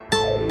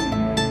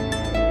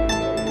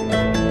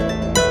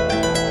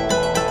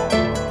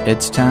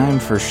It's time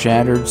for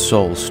Shattered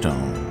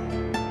Soulstone,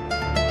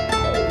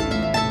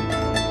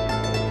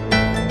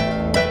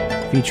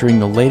 featuring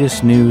the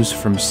latest news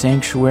from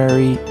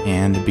Sanctuary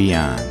and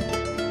beyond.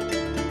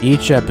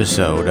 Each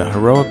episode, a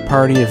heroic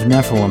party of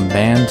Nephilim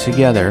band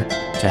together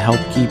to help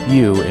keep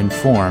you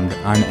informed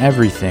on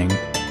everything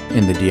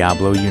in the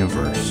Diablo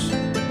universe.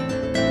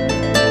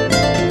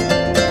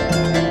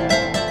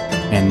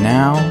 And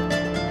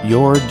now,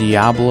 your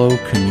Diablo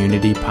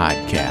Community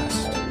Podcast.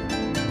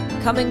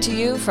 Coming to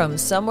you from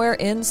somewhere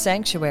in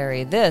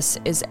Sanctuary, this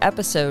is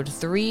episode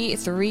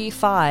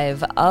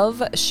 335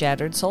 of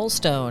Shattered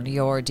Soulstone,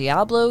 your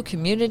Diablo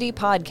Community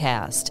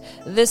Podcast.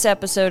 This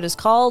episode is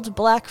called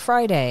Black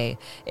Friday.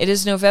 It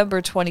is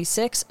November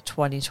 26,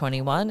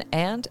 2021,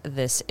 and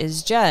this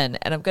is Jen.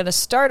 And I'm going to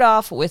start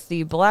off with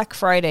the Black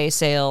Friday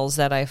sales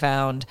that I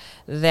found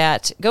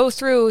that go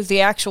through the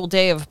actual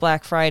day of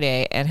Black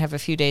Friday and have a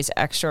few days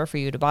extra for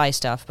you to buy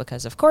stuff,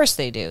 because of course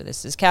they do.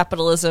 This is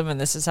capitalism, and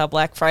this is how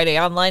Black Friday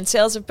online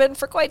sales have been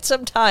for quite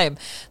some time.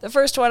 The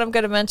first one I'm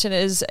going to mention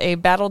is a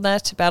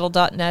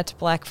Battle.net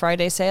Black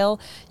Friday sale.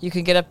 You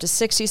can get up to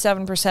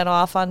 67%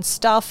 off on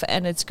stuff,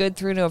 and it's good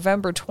through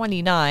November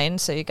 29,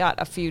 so you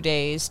got a few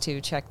days to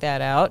check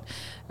that out.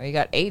 Or you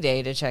got a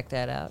day to check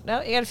that out.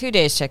 No, you got a few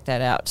days to check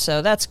that out,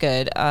 so that's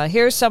good.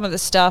 Here's some of the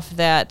stuff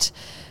that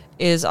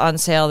is on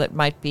sale that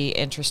might be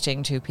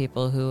interesting to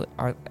people who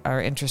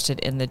are interested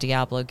in the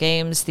Diablo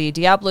games. The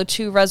Diablo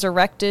 2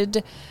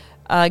 Resurrected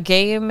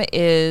game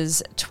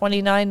is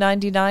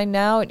 $29.99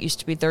 now. It used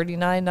to be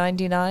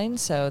 $39.99,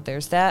 so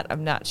there's that.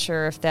 I'm not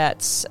sure if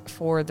that's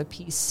for the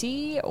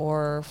PC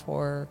or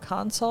for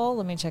console.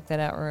 Let me check that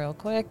out real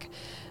quick.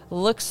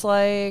 Looks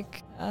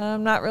like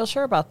I'm not real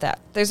sure about that.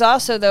 There's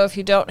also, though, if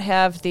you don't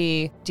have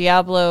the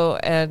Diablo,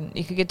 and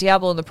you could get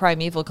Diablo in the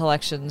Primeval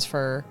collections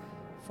for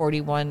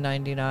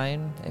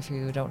 $41.99 if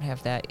you don't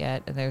have that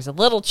yet. And there's a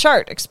little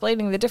chart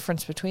explaining the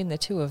difference between the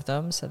two of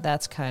them, so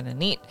that's kind of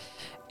neat.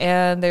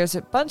 And there's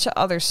a bunch of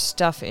other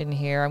stuff in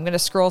here. I'm going to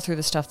scroll through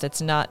the stuff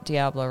that's not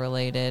Diablo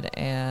related,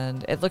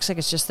 and it looks like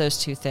it's just those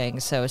two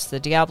things. So it's the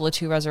Diablo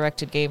 2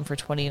 Resurrected game for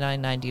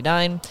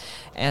 $29.99,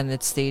 and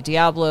it's the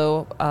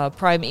Diablo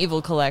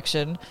Primeval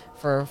collection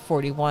for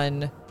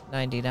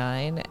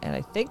 $41.99. And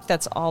I think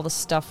that's all the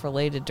stuff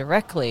related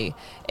directly,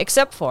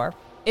 except for,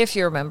 if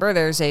you remember,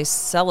 there's a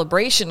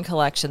Celebration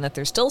collection that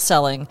they're still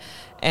selling,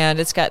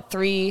 and it's got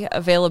 3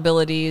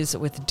 availabilities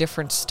with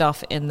different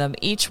stuff in them.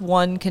 Each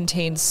one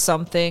contains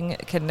something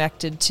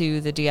connected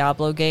to the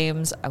Diablo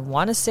games. I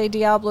want to say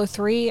Diablo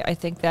 3. I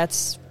think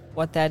that's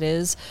what that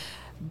is.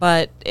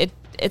 But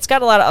it's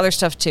got a lot of other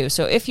stuff too.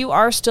 So if you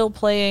are still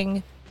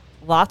playing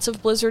lots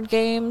of Blizzard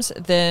games,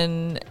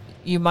 then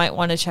you might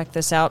want to check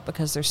this out,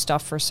 because there's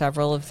stuff for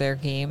several of their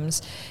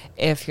games.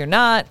 If you're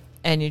not,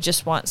 and you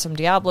just want some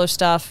Diablo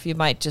stuff, you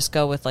might just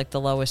go with like the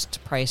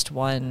lowest priced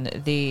one.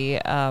 The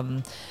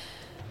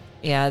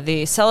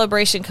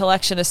Celebration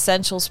Collection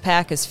Essentials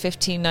Pack is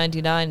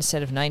 $15.99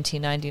 instead of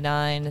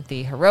 $19.99.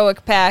 The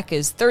Heroic Pack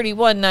is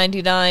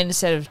 $31.99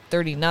 instead of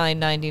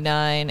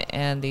 $39.99.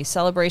 And the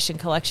Celebration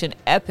Collection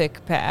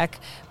Epic Pack,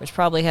 which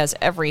probably has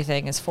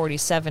everything, is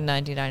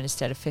 $47.99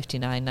 instead of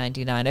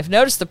 $59.99. I've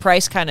noticed the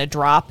price kind of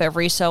drop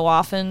every so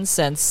often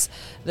since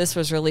this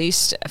was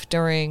released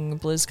during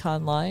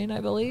BlizzConline,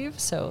 I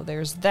believe. So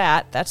there's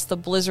that. That's the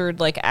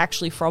Blizzard, like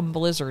actually from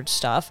Blizzard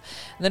stuff.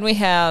 And then we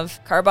have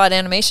Carbot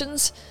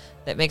Animations,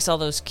 that makes all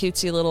those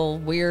cutesy little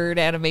weird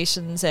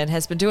animations and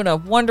has been doing a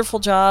wonderful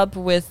job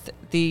with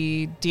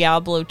the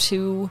Diablo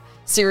 2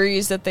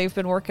 series that they've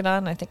been working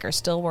on, I think are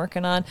still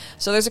working on.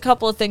 So there's a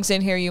couple of things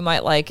in here you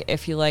might like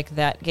if you like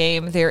that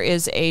game. There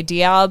is a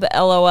Diab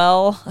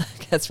LOL,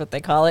 that's what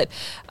they call it,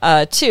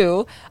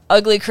 2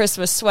 Ugly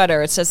Christmas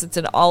Sweater. It says it's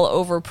an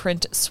all-over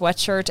print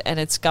sweatshirt, and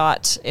it's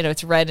got,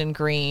 it's red and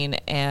green,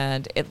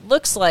 and it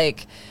looks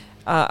like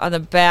on the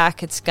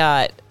back it's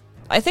got,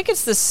 I think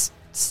it's this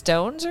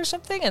stones or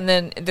something, and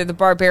then the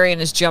barbarian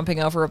is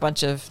jumping over a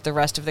bunch of the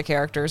rest of the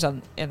characters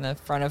in the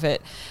front of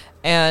it.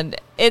 And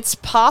it's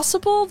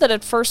possible that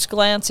at first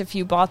glance, if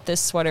you bought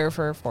this sweater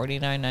for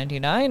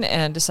 $49.99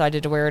 and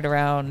decided to wear it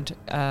around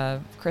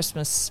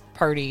Christmas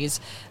parties,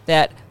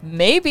 that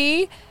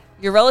maybe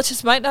your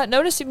relatives might not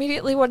notice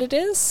immediately what it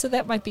is, so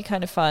that might be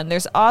kind of fun.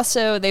 There's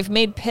also, they've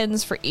made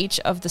pins for each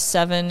of the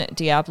 7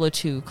 Diablo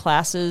 2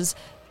 classes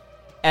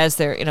as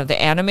their,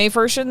 the anime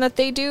version that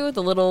they do,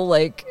 the little,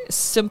 like,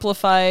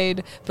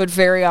 simplified but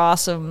very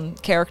awesome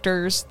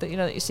characters that,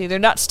 that you see. They're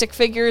not stick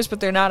figures,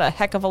 but they're not a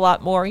heck of a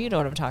lot more. You know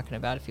what I'm talking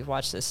about if you've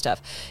watched this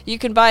stuff. You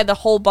can buy the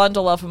whole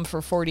bundle of them for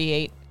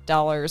 $48.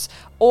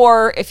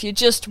 Or if you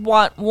just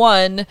want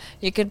one,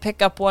 you can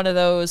pick up one of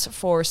those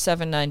for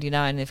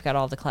 $7.99. They've got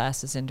all the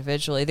classes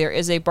individually. There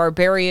is a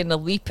Barbarian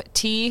Leap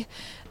tee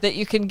that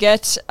you can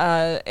get,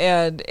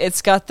 and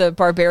it's got the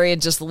barbarian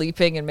just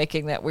leaping and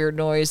making that weird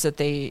noise that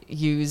they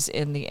use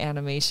in the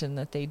animation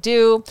that they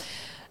do.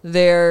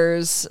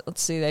 There's,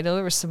 let's see, I know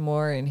there was some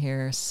more in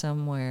here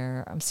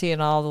somewhere. I'm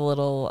seeing all the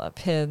little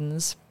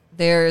pins.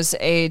 There's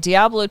a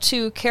Diablo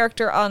 2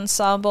 character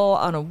ensemble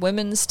on a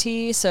women's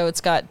tee, so it's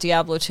got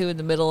Diablo 2 in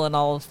the middle and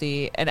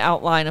an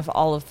outline of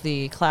all of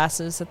the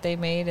classes that they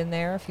made in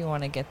there, if you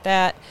want to get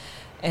that.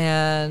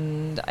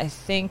 And I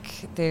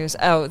think there's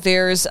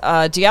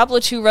Diablo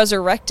 2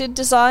 Resurrected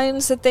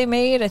designs that they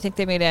made. I think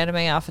they made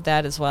anime off of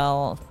that as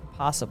well,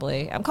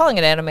 possibly. I'm calling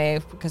it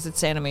anime because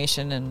it's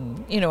animation,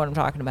 and you know what I'm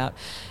talking about.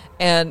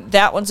 And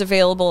that one's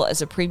available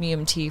as a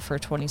premium tee for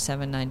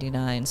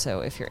 $27.99. So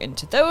if you're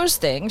into those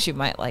things, you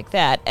might like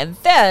that. And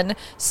then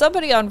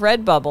somebody on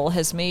Redbubble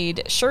has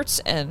made shirts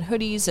and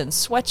hoodies and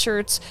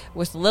sweatshirts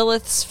with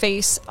Lilith's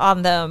face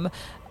on them,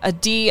 a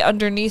D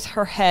underneath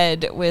her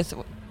head with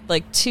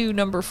like 2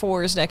 number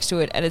 4s next to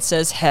it, and it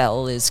says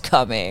 "Hell is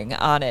coming"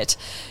 on it.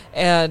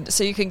 And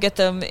so you can get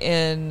them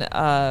in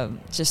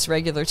just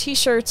regular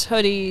t-shirts,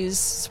 hoodies,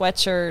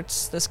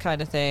 sweatshirts, this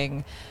kind of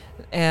thing.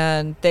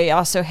 And they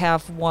also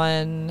have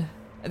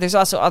there's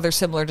also other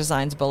similar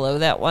designs below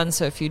that one,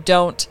 so if you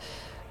don't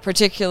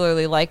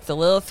particularly like the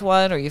Lilith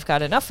one, or you've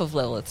got enough of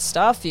Lilith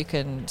stuff, you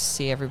can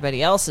see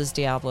everybody else's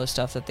Diablo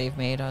stuff that they've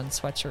made on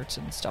sweatshirts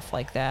and stuff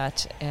like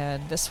that.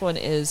 And this one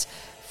is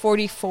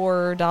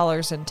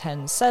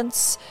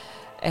 $44.10,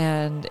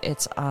 and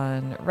it's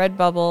on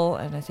Redbubble,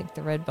 and I think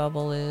the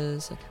Redbubble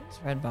is... whose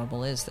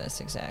Redbubble is this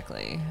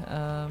exactly?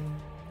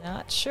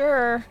 Not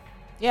sure.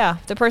 Yeah,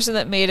 the person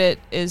that made it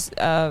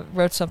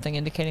wrote something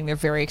indicating they're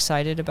very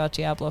excited about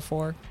Diablo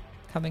 4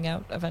 coming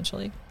out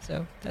eventually,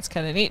 so that's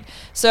kind of neat.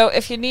 So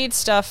if you need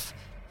stuff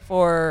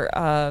for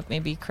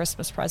maybe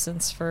Christmas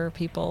presents for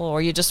people,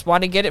 or you just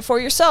want to get it for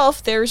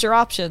yourself, there's your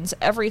options.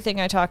 Everything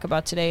I talk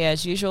about today,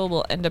 as usual,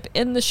 will end up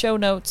in the show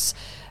notes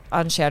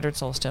on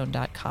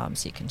shatteredsoulstone.com,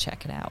 so you can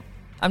check it out.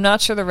 I'm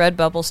not sure the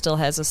Redbubble still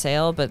has a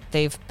sale, but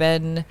they've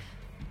been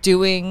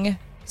doing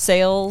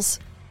sales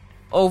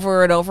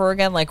over and over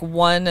again, like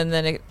one, and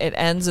then it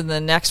ends, and the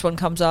next one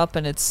comes up,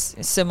 and it's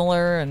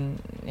similar, and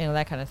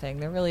that kind of thing.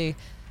 They're really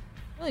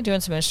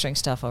doing some interesting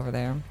stuff over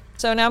there.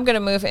 So now I'm going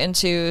to move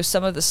into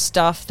some of the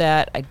stuff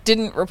that I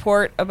didn't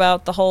report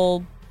about the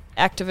whole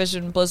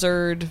Activision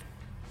Blizzard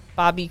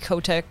Bobby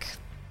Kotick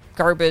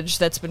garbage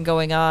that's been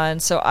going on.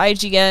 So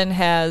IGN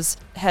has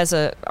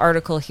an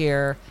article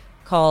here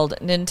called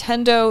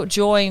 "Nintendo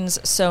Joins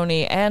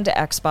Sony and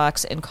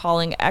Xbox in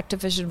Calling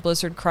Activision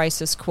Blizzard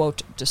Crisis,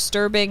 quote,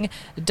 disturbing.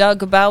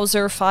 Doug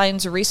Bowser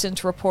finds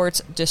recent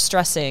reports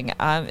distressing."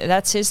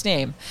 That's his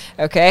name,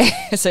 okay?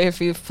 So if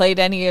you've played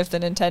any of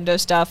the Nintendo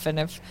stuff and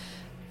have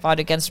fought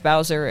against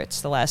Bowser,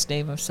 it's the last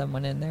name of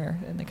someone in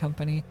there in the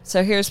company.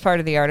 So here's part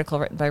of the article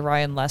written by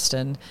Ryan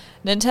Leston.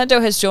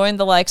 Nintendo has joined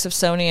the likes of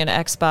Sony and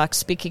Xbox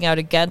speaking out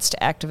against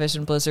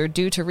Activision Blizzard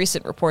due to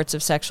recent reports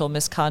of sexual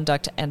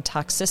misconduct and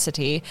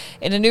toxicity.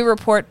 In a new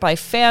report by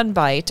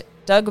Fanbyte,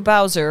 Doug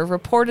Bowser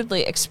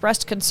reportedly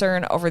expressed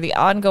concern over the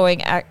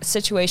ongoing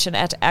situation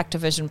at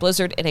Activision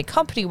Blizzard in a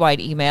company-wide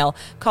email,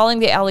 calling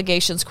the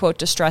allegations, quote,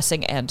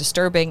 distressing and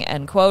disturbing,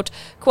 end quote.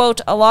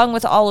 Quote, "Along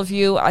with all of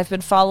you, I've been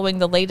following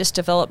the latest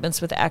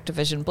developments with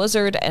Activision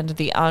Blizzard and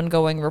the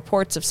ongoing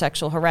reports of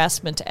sexual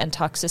harassment and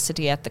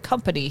toxicity at the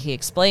company," he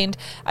explained.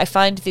 "I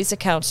find these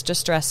accounts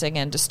distressing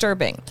and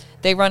disturbing.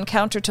 They run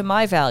counter to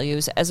my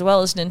values, as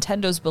well as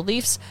Nintendo's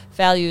beliefs,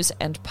 values,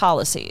 and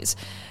policies."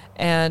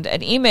 And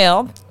an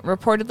email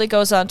reportedly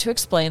goes on to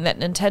explain that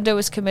Nintendo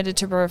is committed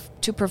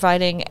to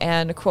providing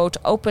an, quote,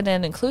 open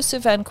and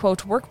inclusive, end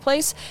quote,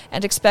 workplace,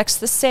 and expects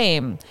the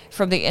same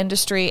from the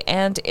industry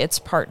and its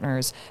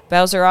partners.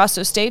 Bowser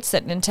also states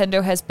that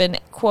Nintendo has been,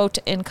 quote,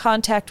 in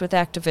contact with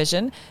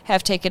Activision,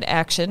 have taken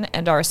action,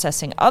 and are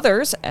assessing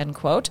others, end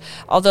quote,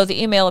 although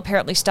the email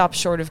apparently stops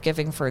short of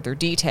giving further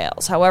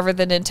details. However,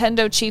 the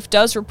Nintendo chief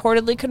does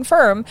reportedly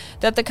confirm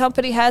that the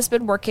company has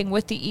been working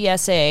with the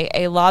ESA,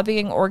 a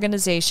lobbying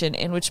organization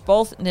in which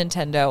both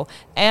Nintendo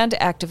and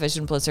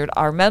Activision Blizzard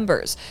are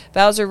members.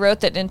 Bowser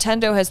wrote that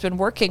Nintendo has been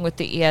working with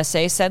the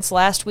ESA since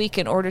last week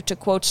in order to,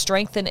 quote,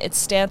 strengthen its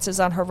stances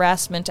on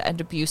harassment and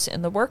abuse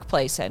in the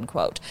workplace, end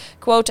quote.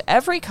 Quote,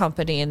 "Every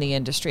company in the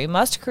industry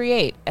must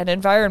create an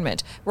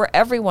environment where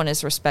everyone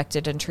is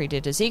respected and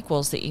treated as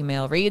equals," the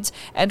email reads,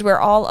 "and where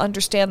all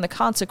understand the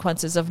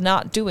consequences of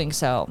not doing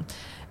so."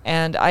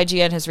 And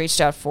IGN has reached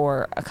out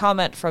for a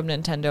comment from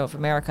Nintendo of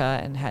America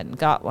and hadn't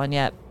got one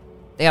yet.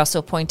 They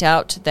also point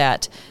out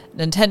that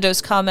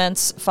Nintendo's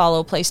comments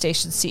follow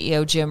PlayStation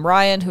CEO Jim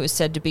Ryan, who is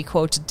said to be,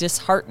 quote,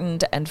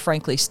 disheartened and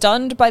frankly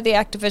stunned by the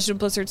Activision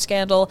Blizzard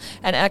scandal,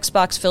 and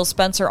Xbox Phil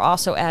Spencer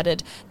also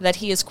added that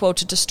he is,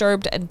 quote,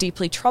 disturbed and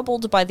deeply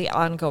troubled by the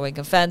ongoing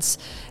events.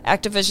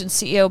 Activision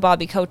CEO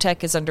Bobby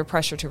Kotick is under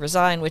pressure to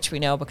resign, which we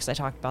know because I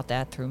talked about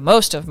that through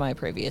most of my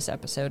previous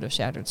episode of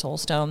Shattered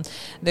Soulstone.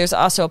 There's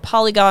also a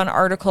Polygon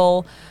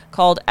article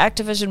called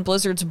 "Activision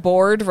Blizzard's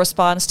Board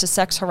Responds to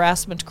Sex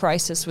Harassment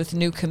Crisis with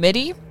New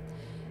Committee."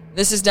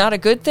 This is not a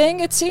good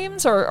thing, it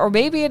seems, or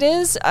maybe it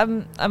is.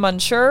 I'm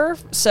unsure.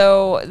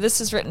 So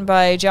this is written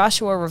by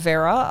Joshua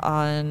Rivera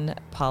on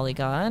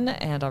Polygon,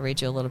 and I'll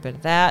read you a little bit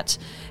of that.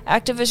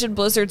 Activision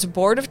Blizzard's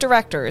board of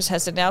directors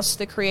has announced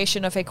the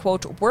creation of a,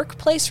 quote,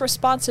 workplace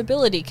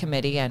responsibility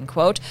committee, end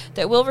quote,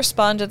 that will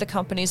respond to the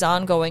company's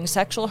ongoing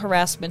sexual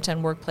harassment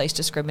and workplace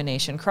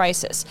discrimination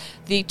crisis.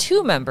 The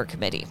two-member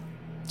committee,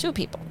 2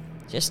 people.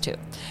 Just 2.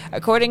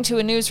 According to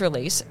a news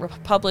release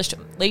published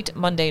late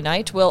Monday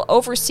night, will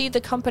oversee the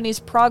company's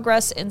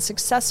progress in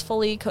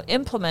successfully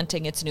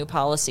implementing its new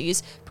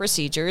policies,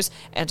 procedures,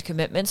 and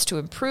commitments to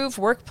improve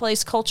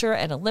workplace culture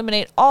and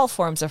eliminate all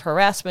forms of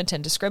harassment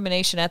and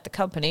discrimination at the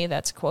company.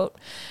 That's a quote.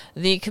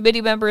 The committee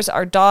members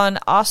are Dawn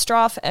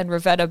Ostroff and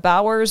Revetta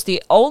Bowers,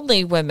 the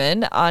only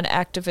women on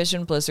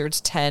Activision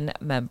Blizzard's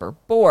 10-member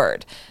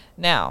board.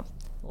 Now,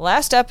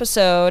 last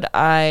episode,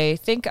 I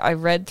think I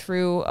read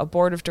through a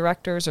board of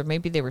directors, or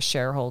maybe they were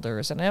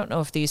shareholders, and I don't know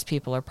if these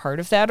people are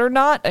part of that or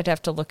not. I'd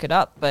have to look it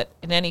up, but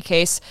in any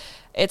case,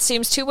 it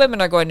seems 2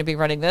 women are going to be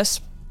running this.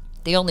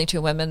 The only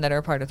 2 women that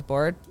are part of the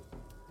board.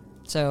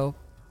 So,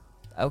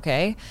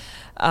 okay.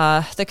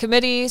 The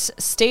committee's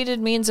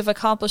stated means of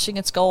accomplishing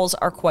its goals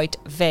are quite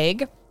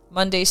vague.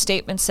 Monday's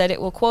statement said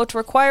it will, quote,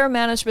 require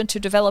management to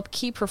develop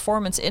key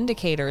performance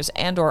indicators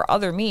and or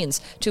other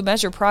means to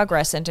measure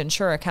progress and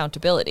ensure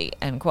accountability,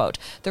 end quote.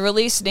 The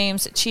release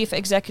names Chief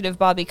Executive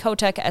Bobby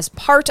Kotick as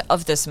part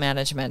of this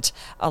management,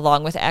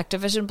 along with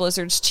Activision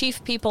Blizzard's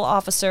Chief People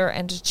Officer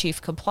and Chief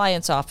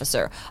Compliance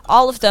Officer.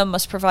 All of them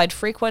must provide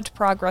frequent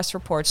progress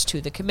reports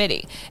to the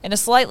committee. In a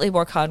slightly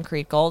more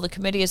concrete goal, the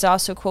committee is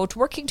also, quote,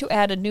 working to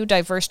add a new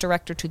diverse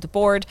director to the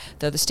board,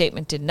 though the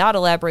statement did not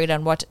elaborate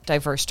on what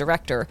diverse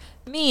director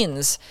means.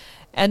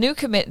 The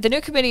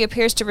new committee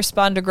appears to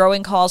respond to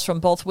growing calls from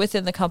both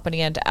within the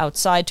company and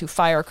outside to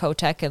fire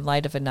Kotick in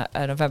light of a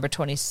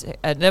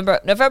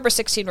November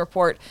 16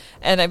 report,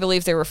 and I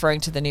believe they're referring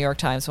to the New York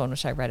Times one,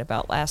 which I read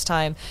about last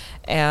time.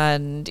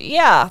 And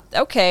yeah,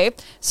 okay.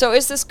 So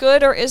is this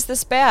good or is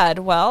this bad?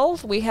 Well,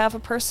 we have a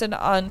person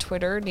on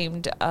Twitter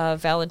named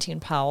Valentine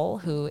Powell,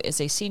 who is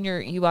a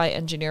senior UI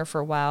engineer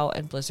for WoW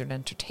and Blizzard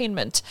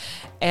Entertainment,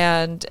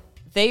 and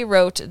they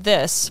wrote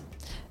this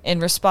in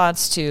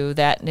response to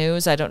that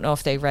news. I don't know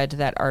if they read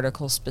that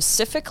article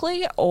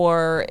specifically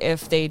or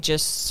if they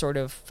just sort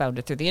of found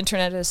it through the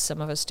internet, as some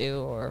of us do,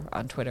 or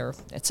on Twitter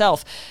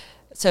itself.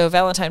 So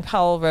Valentine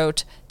Powell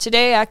wrote,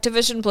 today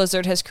Activision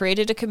Blizzard has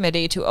created a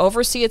committee to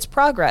oversee its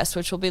progress,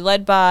 which will be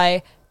led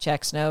by,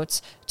 checks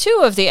notes,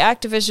 2 of the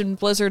Activision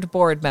Blizzard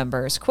board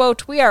members.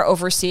 Quote, we are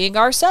overseeing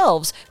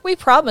ourselves. We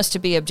promise to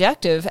be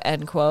objective,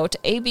 end quote.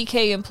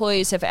 ABK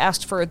employees have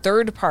asked for a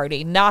third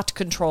party not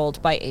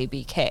controlled by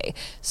ABK.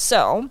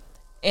 So,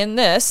 in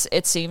this,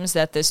 it seems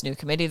that this new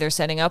committee they're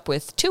setting up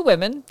with 2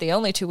 women, the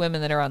only 2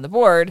 women that are on the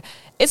board,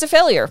 is a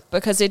failure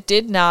because it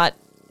did not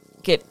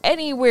get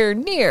anywhere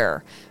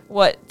near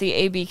what the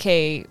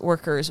ABK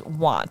workers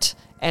want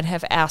and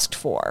have asked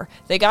for.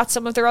 They got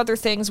some of their other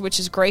things, which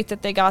is great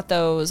that they got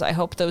those. I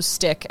hope those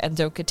stick and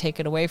don't get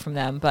taken away from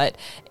them. But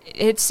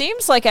it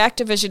seems like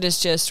Activision is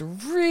just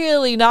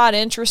really not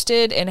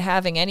interested in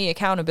having any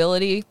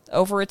accountability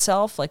over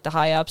itself. Like the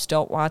high-ups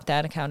don't want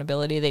that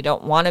accountability. They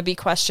don't want to be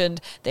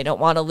questioned. They don't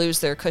want to lose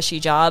their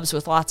cushy jobs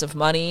with lots of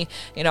money,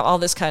 all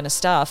this kind of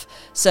stuff.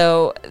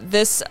 So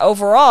this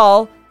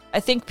overall, I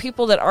think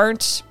people that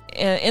aren't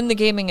in the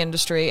gaming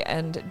industry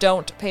and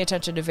don't pay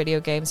attention to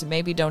video games and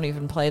maybe don't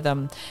even play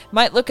them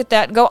might look at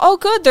that and go, oh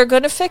good, they're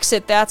going to fix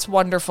it, that's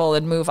wonderful,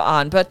 and move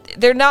on. But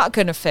they're not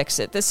going to fix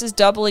it. This is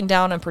doubling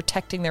down on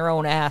protecting their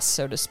own ass,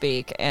 so to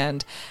speak,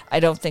 and I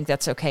don't think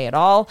that's okay at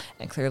all,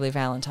 and clearly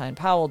Valentine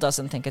Powell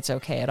doesn't think it's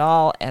okay at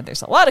all, and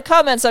there's a lot of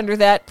comments under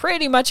that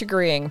pretty much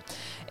agreeing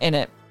in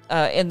it,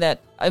 in that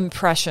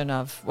impression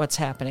of what's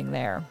happening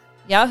there.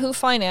 Yahoo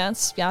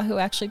Finance, Yahoo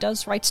actually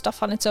does write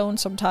stuff on its own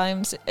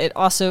sometimes. It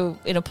also,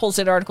 pulls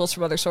in articles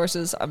from other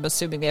sources. I'm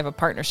assuming they have a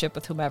partnership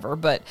with whomever,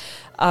 but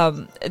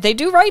they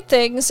do write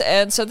things,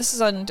 and so this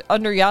is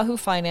under Yahoo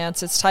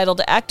Finance. It's titled,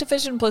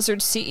 Activision Blizzard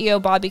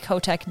CEO Bobby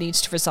Kotick Needs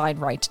to Resign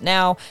Right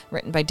Now,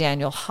 written by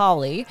Daniel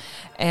Hawley.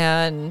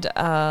 And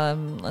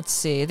let's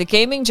see, the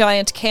gaming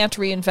giant can't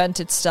reinvent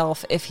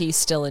itself if he's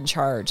still in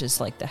charge, is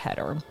like the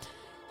header.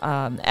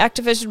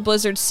 Activision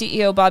Blizzard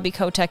CEO Bobby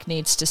Kotick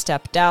needs to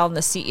step down. The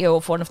CEO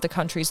of one of the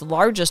country's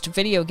largest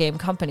video game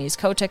companies,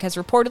 Kotick has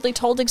reportedly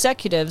told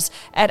executives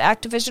at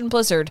Activision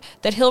Blizzard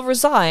that he'll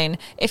resign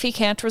if he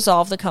can't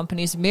resolve the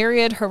company's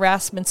myriad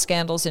harassment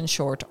scandals in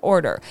short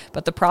order.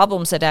 But the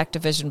problems at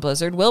Activision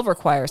Blizzard will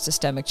require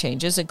systemic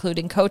changes,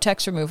 including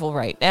Kotick's removal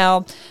right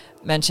now.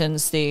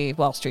 Mentions the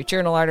Wall Street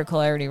Journal article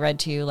I already read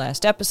to you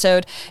last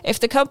episode. If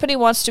the company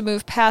wants to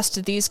move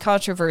past these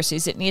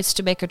controversies, it needs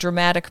to make a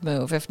dramatic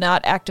move. If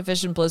not,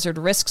 Activision Blizzard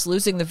risks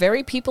losing the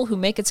very people who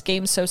make its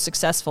games so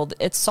successful,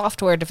 its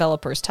software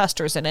developers,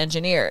 testers, and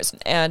engineers.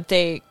 And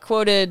they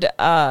quoted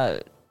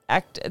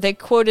they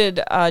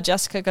quoted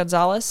Jessica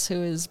Gonzalez,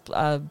 who is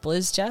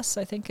Blizz Jess,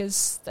 I think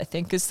is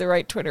the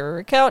right Twitter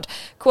account.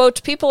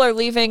 Quote, "People are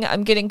leaving.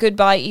 I'm getting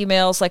goodbye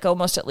emails, like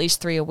almost at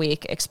least 3 a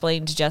week,"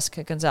 explained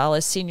Jessica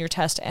Gonzalez, senior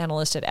test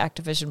analyst at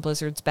Activision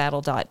Blizzard's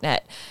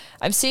Battle.net.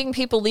 "I'm seeing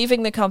people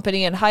leaving the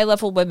company, and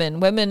high-level women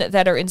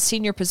that are in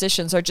senior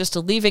positions are just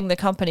leaving the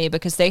company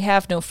because they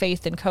have no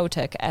faith in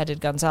Kotick,"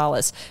 added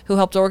Gonzalez, who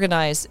helped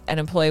organize an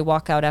employee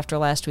walkout after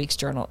last week's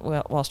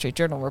Wall Street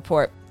Journal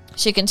report.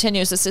 She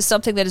continues, "This is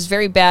something that is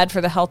very bad for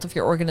the health of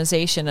your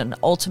organization and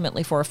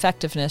ultimately for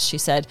effectiveness," she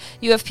said.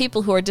 "You have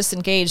people who are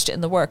disengaged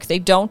in the work. They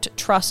don't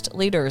trust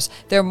leaders.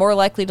 They're more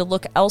likely to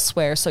look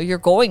elsewhere, so you're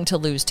going to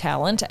lose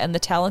talent, and the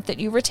talent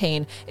that you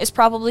retain is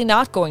probably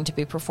not going to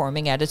be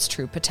performing at its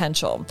true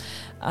potential."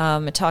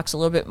 It talks a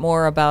little bit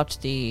more about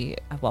the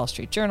Wall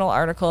Street Journal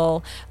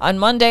article. On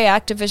Monday,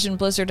 Activision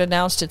Blizzard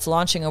announced it's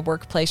launching a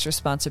workplace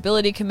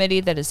responsibility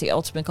committee that is the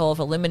ultimate goal of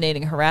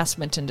eliminating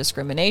harassment and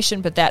discrimination,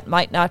 but that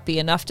might not be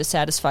enough to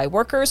satisfy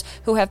workers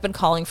who have been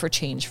calling for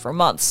change for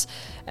months.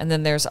 And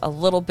then there's a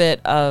little bit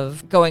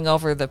of going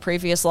over the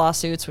previous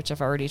lawsuits, which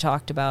I've already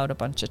talked about a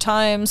bunch of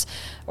times,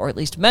 or at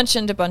least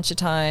mentioned a bunch of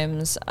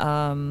times.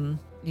 And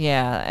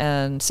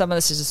some of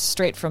this is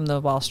straight from the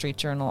Wall Street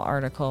Journal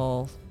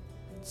article.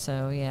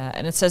 So, yeah,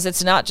 and it says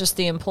it's not just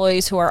the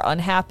employees who are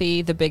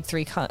unhappy. The big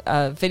three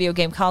video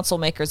game console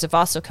makers have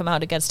also come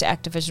out against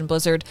Activision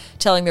Blizzard,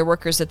 telling their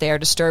workers that they are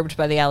disturbed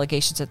by the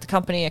allegations at the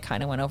company. I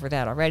kind of went over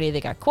that already.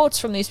 They got quotes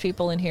from these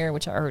people in here,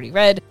 which I already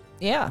read.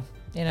 Yeah.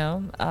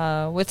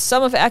 With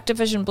some of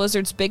Activision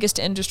Blizzard's biggest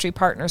industry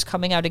partners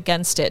coming out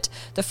against it,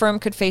 the firm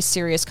could face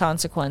serious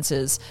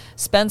consequences.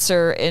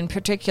 Spencer, in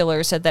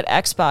particular, said that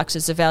Xbox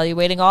is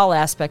evaluating all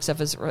aspects of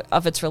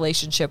its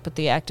relationship with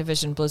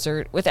Activision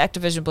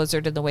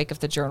Blizzard in the wake of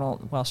the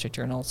Wall Street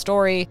Journal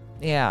story.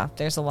 Yeah,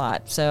 there's a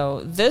lot.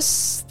 So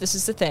this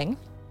is the thing.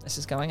 This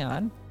is going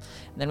on.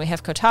 And then we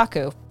have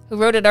Kotaku, who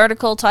wrote an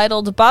article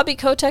titled, "Bobby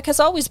Kotick has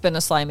always been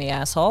a slimy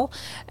asshole."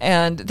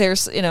 And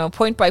there's,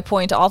 point by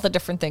point, all the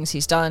different things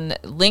he's done,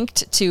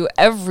 linked to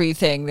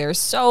everything. There's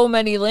so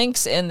many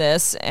links in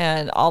this,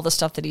 and all the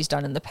stuff that he's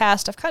done in the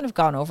past. I've kind of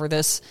gone over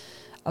this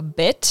a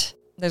bit.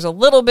 There's a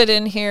little bit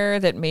in here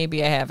that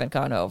maybe I haven't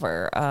gone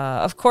over.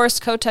 Of course,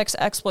 Kotick's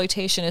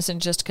exploitation isn't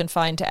just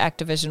confined to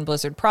Activision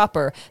Blizzard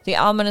proper. The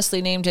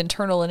ominously named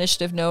internal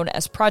initiative known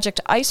as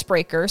Project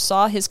Icebreaker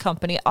saw his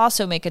company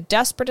also make a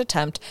desperate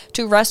attempt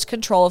to wrest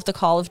control of the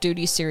Call of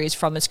Duty series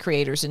from its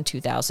creators in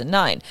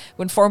 2009,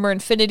 when former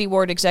Infinity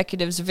Ward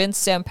executives Vince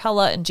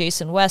Zampella and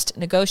Jason West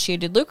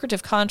negotiated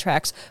lucrative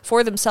contracts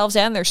for themselves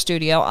and their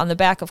studio on the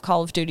back of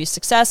Call of Duty's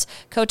success.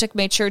 Kotick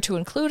made sure to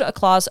include a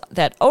clause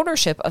that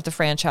ownership of the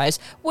franchise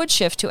would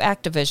shift to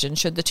Activision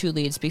should the two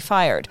leads be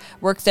fired.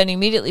 Work then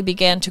immediately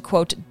began to,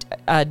 quote,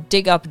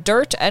 dig up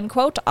dirt, end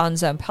quote, on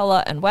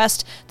Zampella and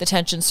West, the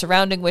tensions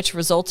surrounding which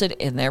resulted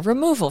in their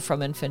removal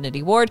from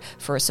Infinity Ward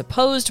for a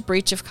supposed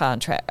breach of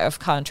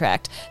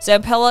contract.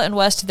 Zampella and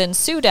West then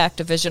sued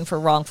Activision for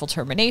wrongful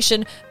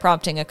termination,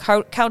 prompting a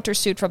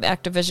countersuit from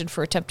Activision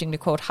for attempting to,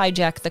 quote,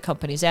 hijack the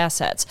company's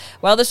assets.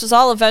 While this was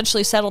all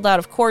eventually settled out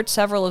of court,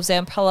 several of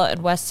Zampella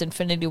and West's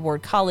Infinity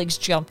Ward colleagues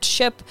jumped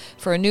ship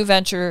for a new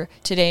venture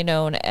today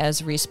known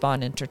as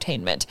Respawn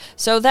Entertainment.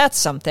 So that's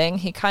something.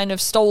 He kind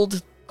of stole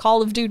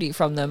Call of Duty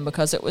from them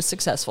because it was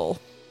successful.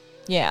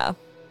 Yeah,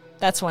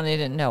 that's one I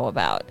didn't know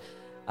about.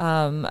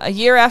 A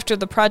year after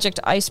the Project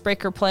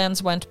Icebreaker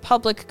plans went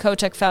public,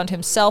 Kotick found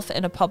himself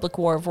in a public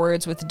war of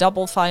words with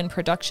Double Fine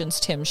Productions'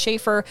 Tim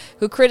Schafer,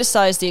 who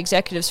criticized the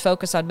executive's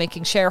focus on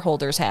making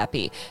shareholders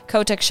happy.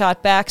 Kotick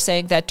shot back,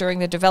 saying that during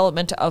the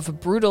development of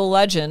Brutal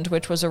Legend,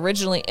 which was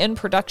originally in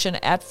production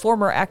at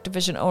former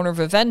Activision owner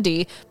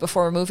Vivendi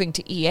before moving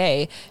to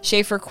EA,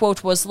 Schafer,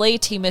 quote, was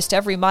late, he missed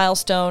every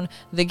milestone,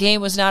 the game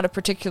was not a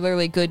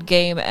particularly good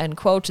game, end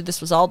quote.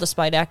 This was all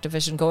despite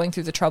Activision going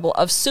through the trouble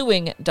of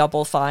suing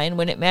Double Fine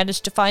when it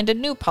managed to find a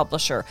new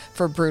publisher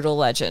for Brutal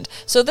Legend.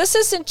 So this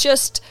isn't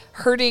just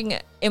hurting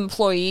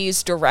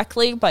employees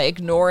directly by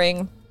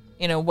ignoring,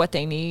 what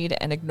they need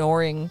and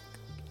ignoring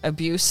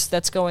abuse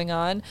that's going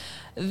on.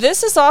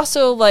 This is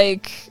also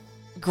like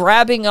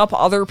grabbing up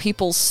other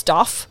people's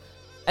stuff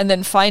and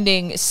then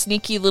finding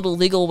sneaky little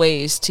legal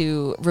ways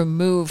to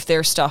remove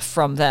their stuff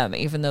from them,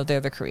 even though they're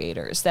the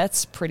creators.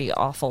 That's pretty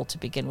awful to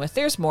begin with.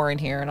 There's more in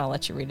here, and I'll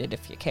let you read it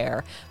if you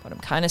care. But I'm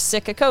kind of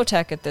sick of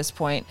Kotick at this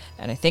point,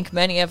 and I think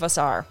many of us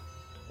are.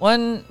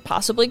 One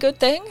possibly good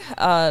thing,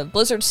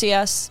 Blizzard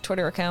CS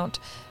Twitter account,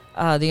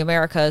 the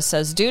Americas,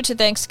 says, due to the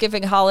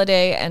Thanksgiving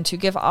holiday and to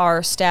give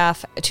our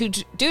staff a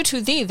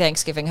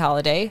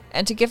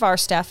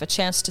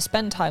chance to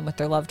spend time with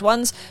their loved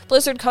ones,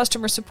 Blizzard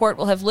customer support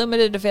will have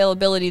limited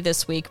availability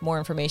this week. More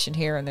information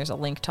here, and there's a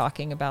link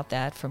talking about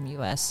that from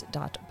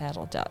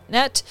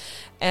us.battle.net.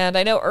 And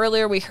I know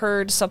earlier we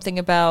heard something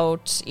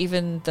about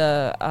even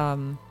the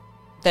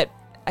that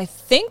I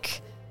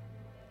think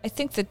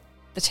that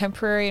the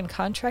temporary and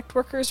contract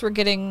workers were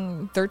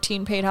getting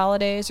 13 paid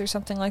holidays or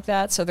something like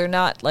that. So they're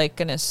not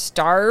going to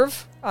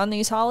starve on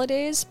these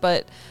holidays,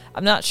 but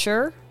I'm not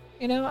sure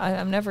You know,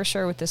 I'm never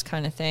sure with this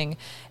kind of thing.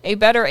 A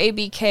Better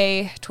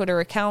ABK Twitter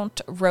account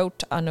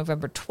wrote on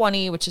November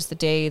 20, which is the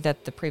day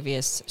that the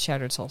previous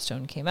Shattered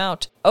Soulstone came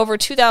out. Over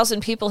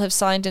 2,000 people have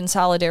signed in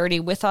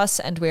solidarity with us,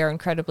 and we are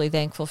incredibly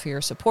thankful for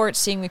your support.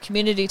 Seeing the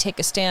community take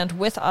a stand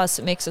with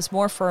us makes us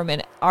more firm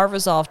in our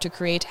resolve to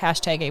create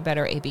hashtag A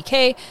Better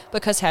ABK,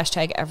 because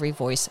hashtag every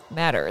voice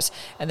matters.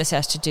 And this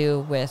has to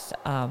do with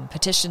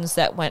petitions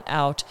that went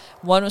out.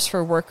 One was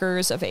for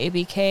workers of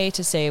ABK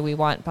to say we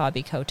want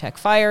Bobby Kotick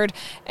fired,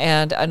 and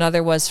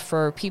another was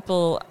for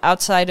people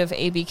outside of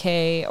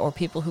ABK or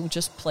people who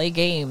just play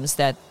games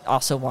that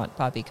also want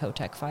Bobby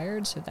Kotick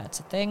fired, so that's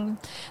a thing.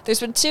 There's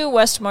been 2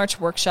 West March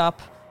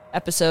Workshop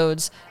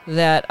episodes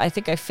that I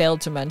think I failed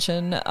to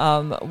mention.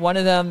 One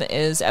of them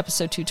is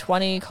episode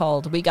 220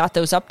 called We Got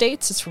Those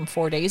Updates. It's from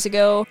 4 days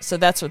ago. So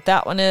that's what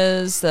that one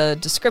is. The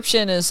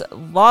description is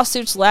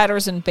lawsuits,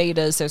 ladders, and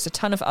betas. There's a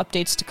ton of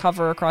updates to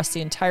cover across the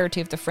entirety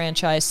of the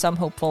franchise, some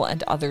hopeful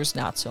and others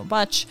not so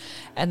much.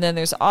 And then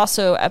there's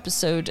also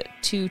episode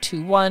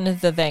 221,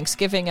 the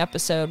Thanksgiving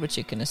episode, which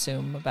you can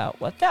assume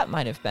about what that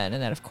might have been.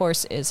 And that, of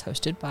course, is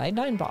hosted by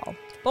Nineball.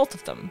 Both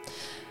of them.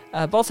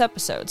 Both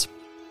episodes.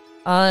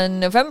 On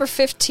November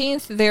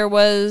 15th, there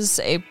was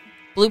a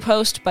blue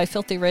post by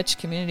Filthy Rich,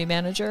 community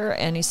manager,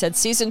 and he said,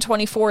 Season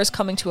 24 is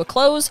coming to a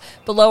close.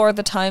 Below are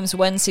the times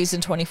when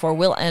Season 24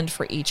 will end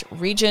for each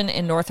region.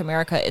 In North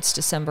America, it's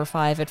December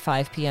 5 at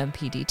 5 p.m.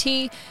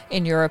 PDT.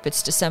 In Europe,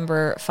 it's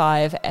December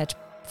 5 at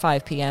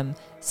 5 p.m.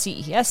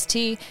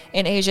 CEST.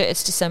 In Asia,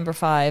 it's December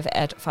 5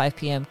 at 5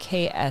 p.m.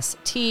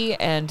 KST,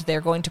 and they're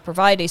going to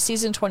provide a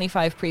Season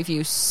 25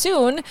 preview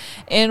soon,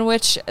 in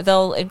which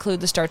they'll include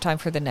the start time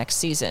for the next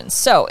season.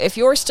 So, if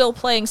you're still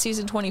playing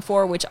Season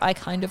 24, which I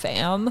kind of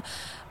am,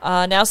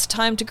 now's the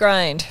time to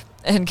grind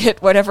and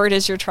get whatever it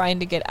is you're trying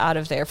to get out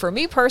of there. For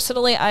me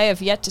personally, I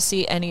have yet to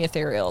see any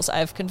ethereals.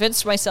 I've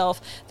convinced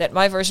myself that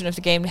my version of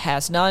the game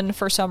has none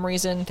for some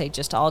reason. They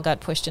just all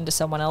got pushed into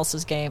someone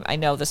else's game. I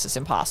know this is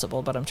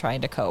impossible, but I'm trying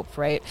to cope,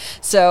 right?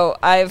 So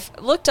I've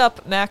looked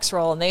up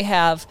Maxroll, and they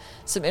have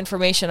some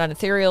information on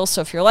ethereals.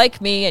 So if you're like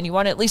me and you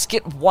want to at least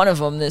get one of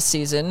them this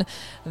season,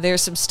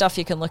 there's some stuff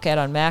you can look at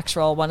on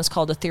Maxroll. One is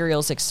called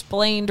Ethereals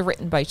Explained,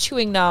 written by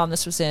Chewing Nom.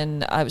 This was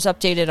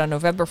updated on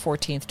November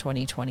 14th,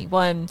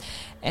 2021.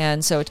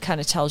 And so it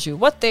kind of tells you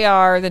what they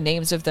are, the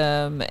names of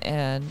them,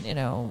 and, you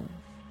know,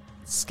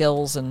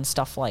 skills and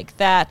stuff like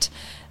that.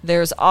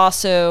 There's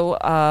also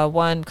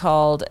one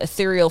called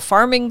Ethereal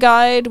Farming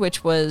Guide,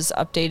 which was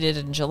updated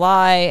in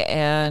July,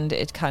 and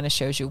it kind of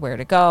shows you where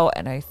to go.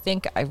 And I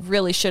think I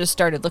really should have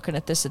started looking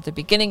at this at the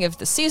beginning of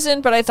the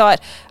season, but I thought,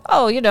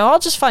 oh, you know, I'll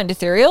just find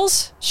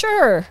ethereals.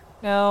 Sure.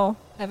 No,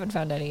 haven't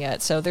found any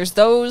yet. So there's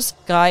those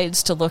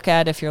guides to look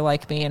at if you're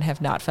like me and have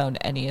not found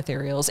any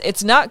ethereals.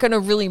 It's not going to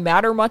really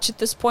matter much at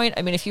this point.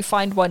 I mean, if you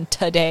find one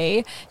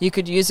today, you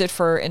could use it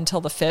for until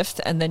the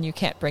 5th, and then you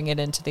can't bring it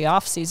into the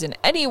off season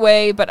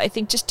anyway. But I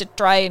think just to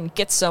try and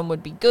get some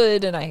would be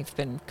good, and I've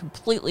been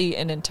completely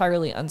and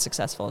entirely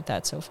unsuccessful at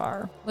that so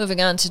far. Moving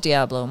on to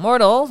Diablo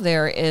Immortal,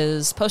 there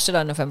is posted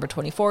on November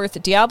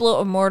 24th, Diablo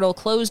Immortal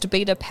closed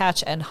beta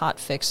patch and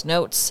hotfix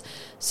notes.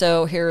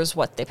 So here's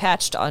what they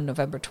patched on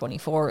November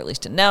 24, at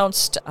least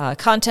announced.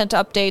 Content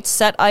updates,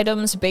 set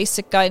items,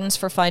 basic guidance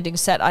for finding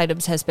set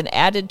items has been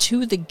added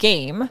to the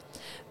game.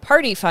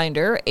 Party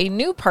Finder, a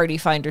new Party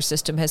Finder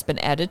system has been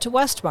added to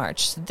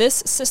Westmarch. This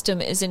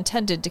system is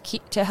intended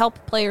to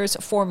help players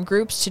form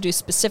groups to do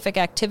specific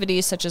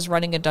activities such as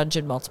running a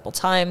dungeon multiple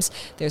times.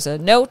 There's a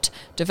note,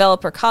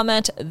 developer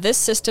comment, this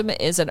system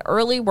is an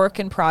early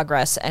work in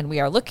progress and we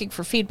are looking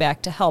for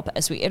feedback to help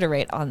as we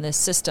iterate on this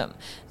system.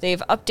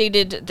 They've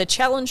updated the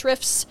challenge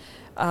rifts.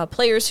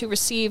 Players who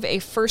receive a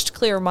first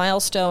clear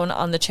milestone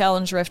on the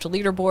Challenge Rift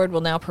leaderboard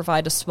will now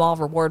provide a small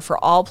reward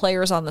for all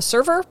players on the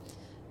server.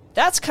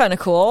 That's kind of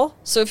cool.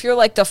 So if you're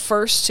like the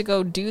first to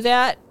go do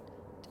that,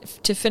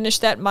 to finish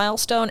that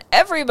milestone,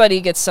 everybody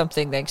gets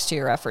something thanks to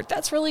your effort.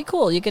 That's really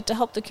cool. You get to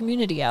help the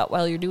community out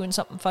while you're doing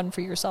something fun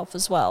for yourself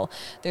as well.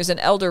 There's an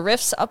Elder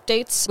Rifts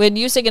updates. When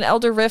using an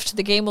Elder Rift,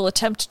 the game will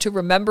attempt to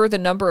remember the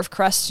number of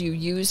crests you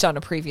used on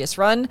a previous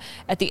run.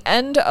 At the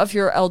end of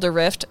your Elder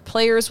Rift,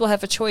 players will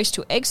have a choice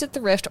to exit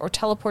the rift or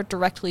teleport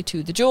directly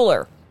to the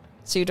jeweler.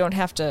 So you don't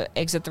have to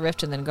exit the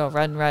rift and then go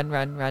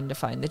run to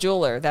find the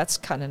jeweler. That's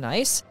kind of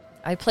nice.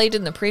 I played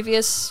in the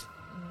previous,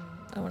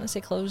 I want to say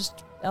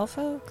closed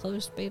alpha,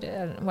 closed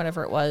beta,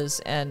 whatever it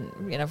was, and,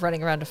 you know,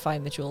 running around to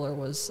find the jeweler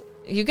was,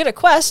 you get a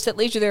quest that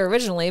leads you there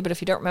originally, but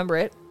if you don't remember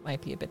it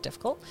might be a bit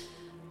difficult.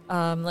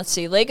 Let's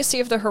see,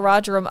 Legacy of the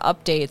Herodrum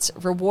updates.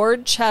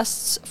 Reward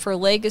chests for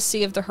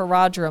Legacy of the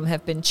Herodrum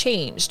have been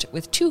changed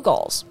with 2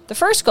 goals. The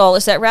first goal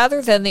is that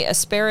rather than the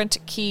aspirant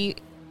key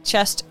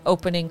chest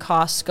opening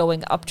costs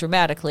going up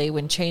dramatically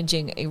when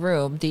changing a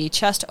room. The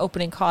chest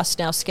opening costs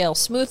now scale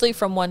smoothly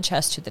from one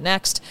chest to the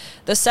next.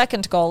 The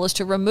second goal is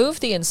to remove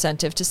the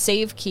incentive to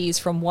save keys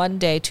from one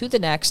day to the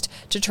next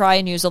to try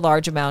and use a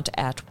large amount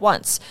at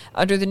once.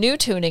 Under the new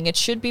tuning, it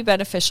should be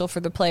beneficial for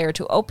the player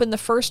to open the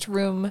first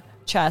room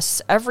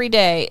chests every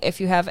day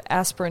if you have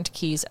aspirant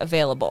keys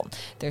available.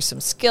 There's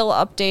some skill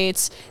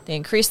updates. They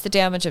increase the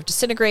damage of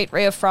Disintegrate,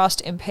 Ray of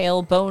Frost,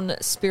 Impale, Bone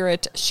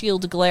Spirit,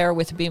 Shield Glare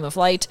with Beam of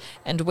Light,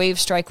 and Wave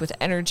Strike with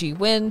Energy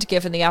Wind.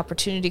 Given the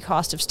opportunity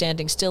cost of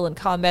standing still in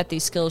combat,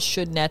 these skills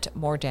should net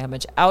more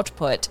damage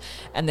output.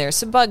 And there's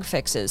some bug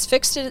fixes.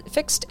 Fixed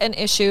an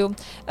issue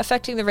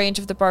affecting the range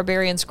of the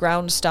Barbarian's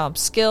Ground Stomp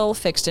skill.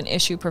 Fixed an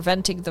issue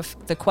preventing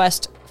the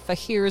quest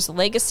Fahir's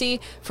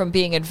Legacy from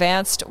being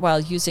advanced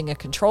while using a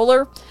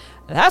controller.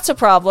 That's a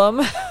problem.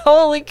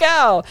 Holy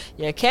cow.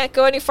 You can't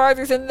go any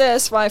farther than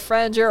this, my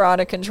friend. You're on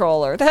a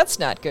controller. That's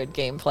not good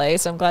gameplay,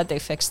 so I'm glad they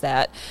fixed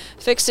that.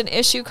 Fixed an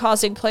issue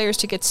causing players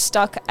to get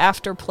stuck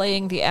after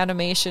playing the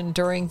animation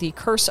during the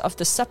Curse of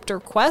the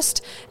Scepter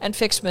quest, and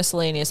fixed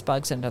miscellaneous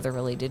bugs and other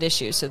related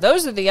issues. So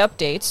those are the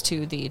updates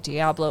to the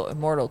Diablo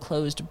Immortal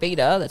closed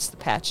beta. That's the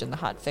patch and the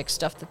hotfix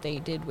stuff that they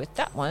did with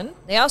that one.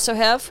 They also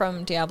have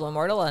from Diablo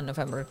Immortal on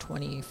November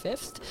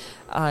 25th,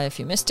 if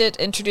you missed it,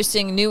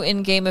 introducing new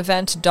in-game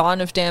event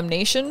Dawn of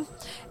Damnation,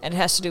 and it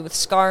has to do with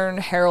Skarn,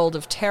 Herald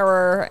of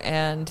Terror,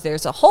 and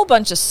there's a whole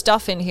bunch of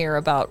stuff in here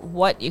about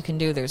what you can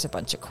do. There's a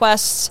bunch of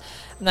quests.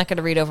 I'm not going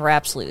to read over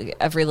absolutely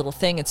every little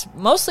thing. It's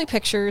mostly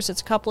pictures.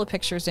 It's a couple of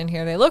pictures in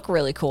here. They look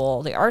really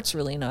cool. The art's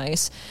really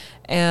nice.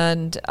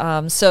 And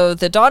so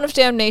the Dawn of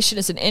Damnation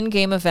is an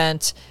in-game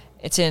event.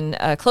 It's in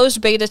closed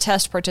beta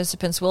test.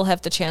 Participants will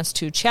have the chance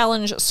to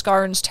challenge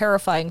Skarn's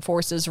terrifying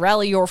forces,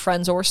 rally your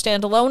friends, or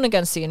stand alone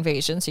against the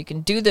invasion. So you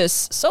can do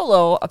this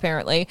solo,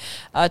 apparently.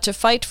 To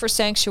fight for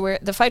Sanctuary,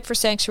 the fight for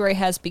Sanctuary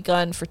has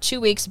begun. For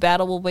 2 weeks,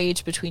 battle will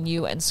wage between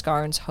you and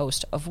Skarn's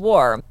host of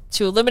war.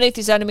 To eliminate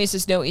these enemies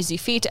is no easy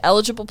feat.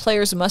 Eligible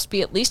players must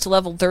be at least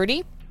level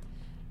 30.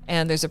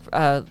 And there's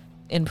a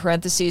in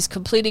parentheses,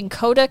 completing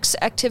codex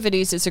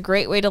activities is a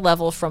great way to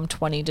level from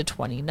 20 to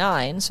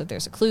 29. So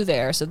there's a clue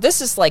there. So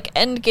this is like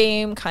end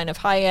game, kind of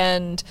high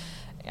end.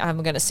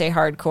 I'm going to say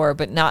hardcore,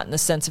 but not in the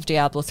sense of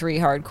Diablo 3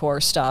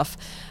 hardcore stuff.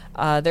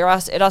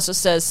 It also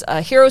says,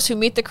 heroes who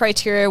meet the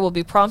criteria will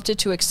be prompted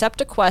to accept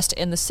a quest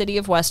in the city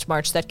of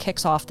Westmarch that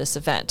kicks off this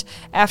event.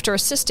 After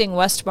assisting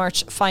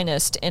Westmarch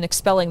Finest in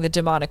expelling the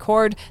demonic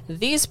horde,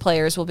 these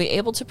players will be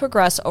able to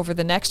progress over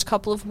the next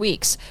couple of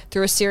weeks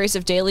through a series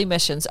of daily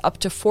missions, up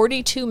to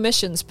 42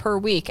 missions per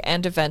week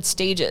and event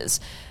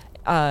stages.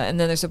 And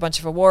then there's a bunch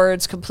of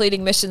awards.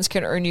 Completing missions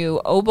can earn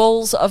you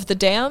Obols of the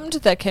Damned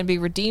that can be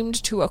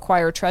redeemed to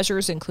acquire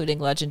treasures, including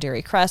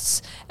legendary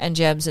crests and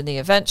gems in the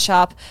event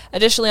shop.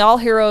 Additionally, all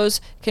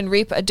heroes can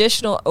reap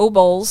additional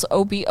Obols,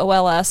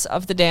 O-B-O-L-S,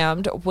 of the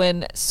Damned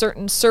when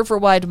certain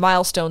server-wide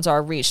milestones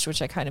are reached,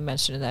 which I kind of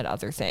mentioned in that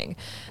other thing.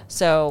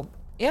 So,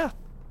 yeah,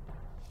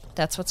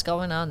 that's what's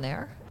going on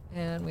there.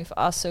 And we've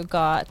also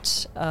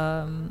got,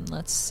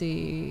 let's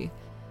see...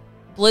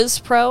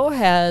 BlizzPro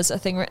has a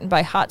thing written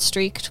by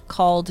Hotstreak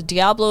called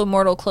Diablo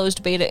Immortal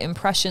Closed Beta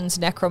Impressions,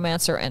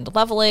 Necromancer, and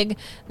Leveling.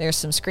 There's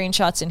some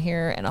screenshots in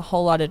here and a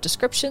whole lot of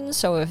descriptions,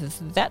 so if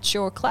that's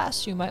your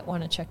class, you might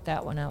want to check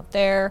that one out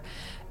there.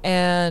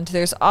 And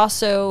there's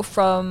also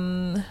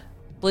from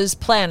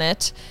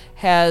BlizzPlanet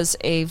has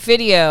a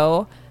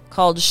video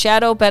called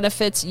Shadow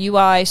Benefits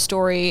UI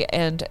Story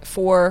and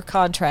 4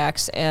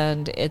 Contracts,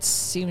 and it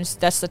seems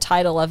that's the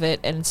title of it,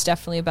 and it's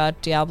definitely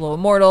about Diablo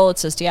Immortal. It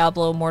says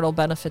Diablo Immortal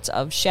Benefits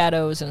of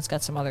Shadows, and it's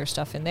got some other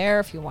stuff in there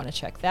if you want to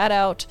check that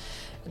out.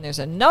 And there's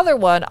another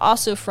one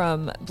also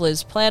from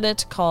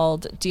BlizzPlanet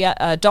called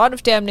Dawn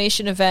of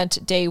Damnation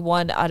Event Day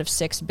 1 out of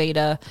 6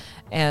 Beta,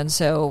 and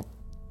so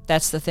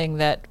that's the thing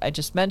that I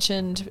just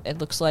mentioned. It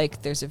looks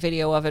like there's a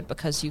video of it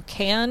because you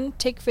can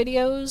take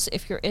videos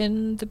if you're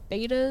in the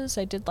betas.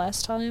 I did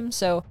last time.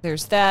 So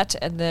there's that.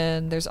 And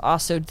then there's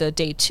also the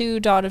Day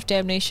 2 Dawn of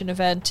Damnation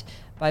event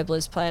by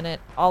BlizzPlanet,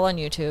 all on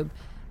YouTube.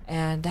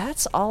 And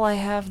that's all I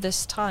have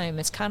this time.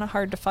 It's kind of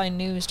hard to find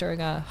news during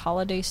a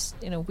holiday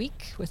in a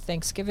week with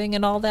Thanksgiving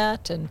and all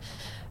that. And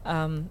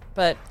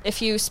but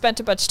if you spent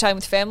a bunch of time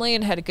with family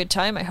and had a good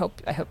time, I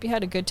hope you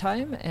had a good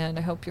time, and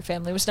I hope your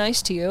family was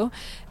nice to you.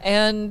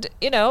 And,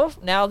 you know,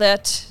 now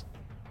that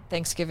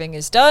Thanksgiving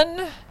is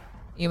done,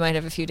 you might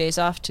have a few days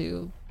off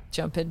to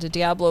jump into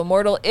Diablo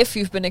Immortal if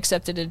you've been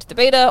accepted into the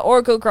beta,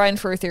 or go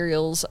grind for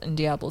ethereals in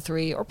Diablo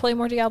 3, or play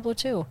more Diablo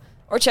 2.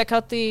 Or check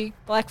out the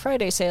Black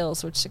Friday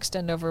sales, which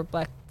extend over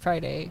Black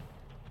Friday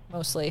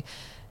mostly.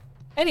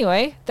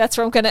 Anyway, that's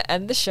where I'm going to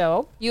end the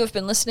show. You have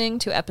been listening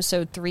to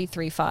episode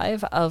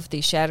 335 of the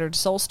Shattered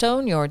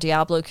Soulstone, your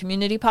Diablo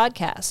community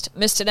podcast.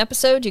 Missed an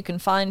episode? You can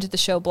find the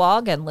show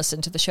blog and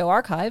listen to the show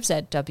archives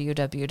at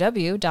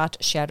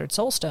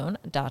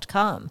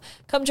www.shatteredsoulstone.com.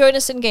 Come join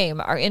us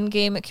in-game. Our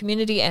in-game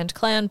community and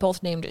clan,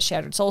 both named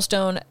Shattered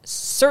Soulstone,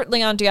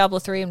 certainly on Diablo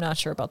 3, I'm not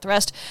sure about the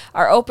rest,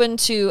 are open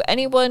to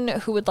anyone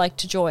who would like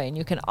to join.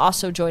 You can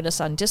also join us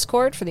on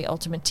Discord for the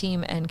ultimate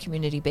team and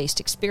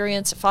community-based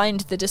experience. Find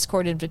the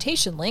Discord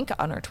invitation link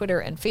on our Twitter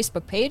and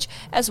Facebook page,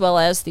 as well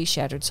as the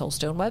Shattered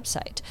Soulstone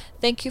website.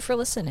 Thank you for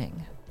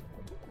listening.